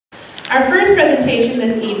Our first presentation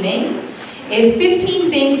this evening is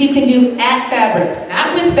 15 things you can do at Fabric.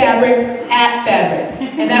 Not with Fabric, at Fabric.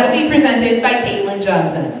 And that will be presented by Catelyn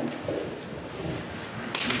Johnson.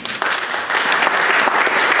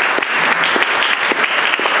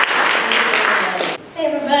 Hey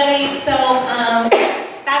everybody, so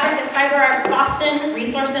Fabric is Fiber Arts Boston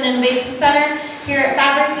Resource and Innovation Center. Here at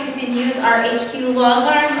Fabric you can use our HQ log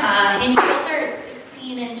arm hinge filter. It's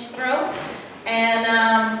 16-inch throat.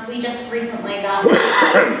 And we just recently got this.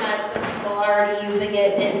 We've had some people already using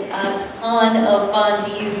it. It's a ton of fun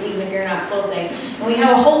to use even if you're not quilting. And we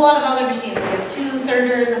have a whole lot of other machines. We have 2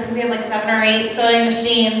 sergers. I think we have like 7 or 8 sewing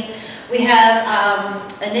machines. We have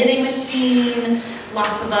a knitting machine,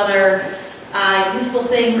 lots of other useful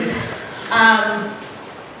things. I'm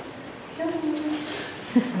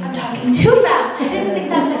talking too fast. I didn't think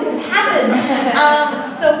that could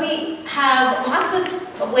happen. So we have lots of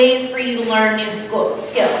ways for you to learn new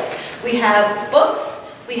skills. We have books,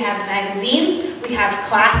 we have magazines, we have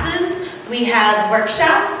classes, we have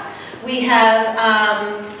workshops, we have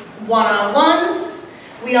one-on-ones.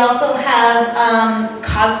 We also have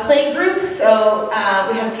cosplay groups, so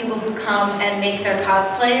we have people who come and make their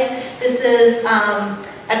cosplays. This is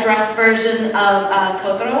a dress version of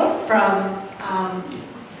Totoro from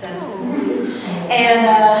Simpson. And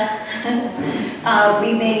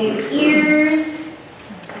we made ears.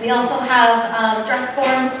 We also have dress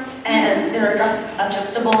forms, and they're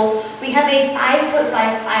adjustable. We have a 5-foot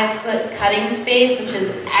by 5-foot cutting space, which is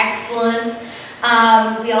excellent.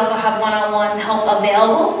 We also have one-on-one help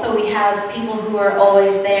available, so we have people who are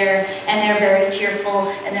always there, and they're very cheerful,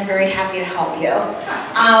 and they're very happy to help you.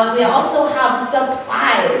 We also have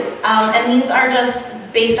supplies, and these are just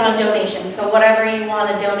based on donations, so whatever you want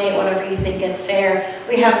to donate, whatever you think is fair.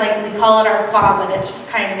 We have, like, we call it our closet. It's just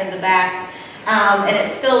kind of in the back. And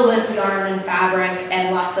it's filled with yarn and fabric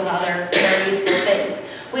and lots of other very useful things.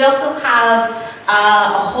 We also have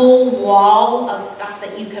a whole wall of stuff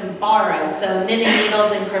that you can borrow, so knitting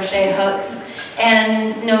needles and crochet hooks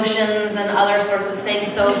and notions and other sorts of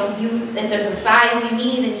things. So if there's a size you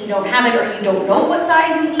need and you don't have it, or you don't know what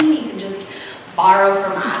size you need, you can just borrow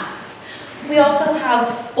from us. We also have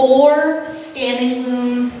 4 standing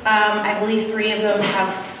looms. I believe 3 of them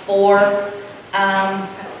have 4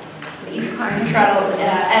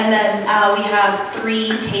 and then we have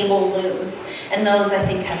 3 table looms, and those I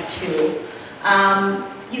think have 2.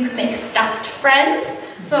 You can make stuffed friends.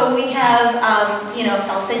 So we have,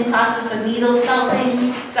 felting classes, so needle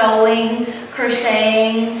felting, sewing,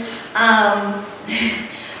 crocheting.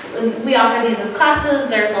 We offer these as classes.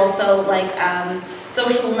 There's also like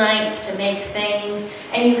social nights to make things,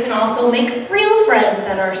 and you can also make real friends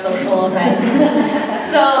at our social events.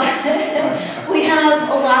 So we have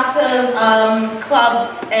lots of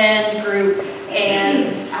clubs and groups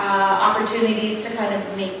and opportunities to kind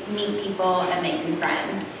of meet people and make new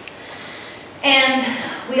friends. And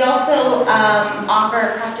we also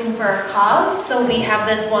offer crafting for a cause, so we have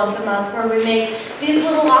this once a month where we make these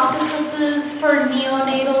little octopuses for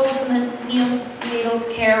neonatals and the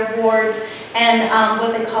neonatal care wards, and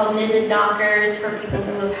what they call knitted knockers for people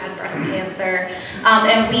who have had breast cancer.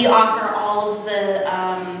 And we offer all of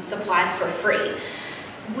the supplies for free.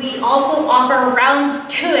 We also offer round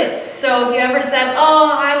to-its, so if you ever said,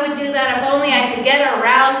 oh, I would do that if only I could get a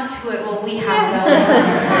round to-it, well, we have those.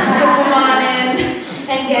 So come on in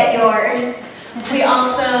and get yours. We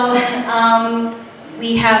also,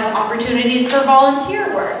 we have opportunities for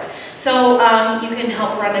volunteer work. So you can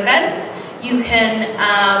help run events, you can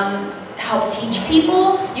help teach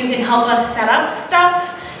people, you can help us set up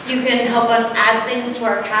stuff, you can help us add things to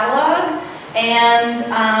our catalog, and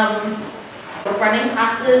running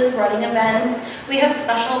classes, running events. We have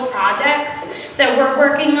special projects that we're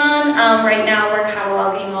working on. Right now we're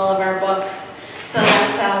cataloging all of our books, so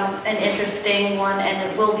that's an interesting one, and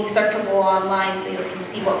it will be searchable online so you can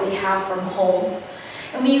see what we have from home.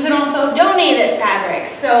 And you can also donate at Fabric,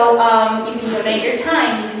 so you can donate your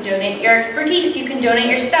time, you can donate your expertise, you can donate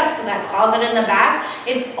your stuff. So that closet in the back,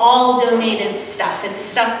 it's all donated stuff. It's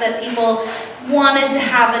stuff that people wanted to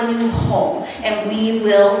have a new home, and we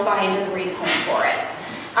will find a great home for it.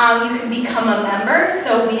 You can become a member,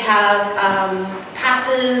 so we have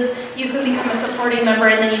passes. You can become a supporting member,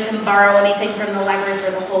 and then you can borrow anything from the library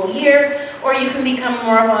for the whole year, or you can become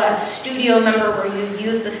more of a studio member where you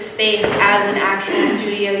use the space as an actual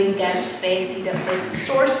studio. You get space, you get a place to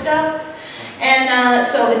store stuff. And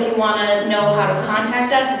so if you want to know how to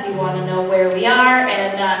contact us, if you want to know where we are,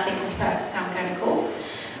 and think we sound kind of cool.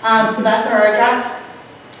 So that's our address.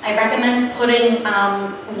 I recommend putting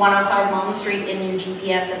 105 Malm Street in your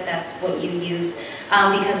GPS if that's what you use,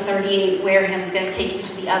 because 38 Wareham is going to take you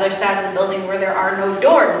to the other side of the building where there are no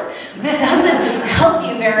doors, which doesn't help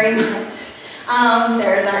you very much.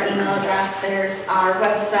 There's our email address, there's our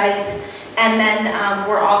website, and then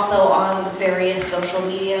we're also on various social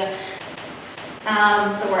media.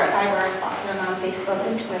 So we're at 5 Hours Boston on Facebook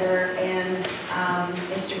and Twitter and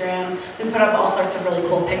Instagram. We put up all sorts of really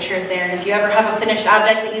cool pictures there, and if you ever have a finished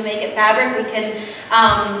object that you make at Fabric, we can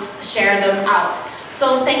share them out.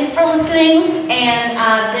 So thanks for listening,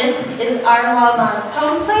 and this is our log on.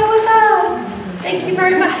 Come play with us. Thank you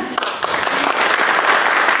very much.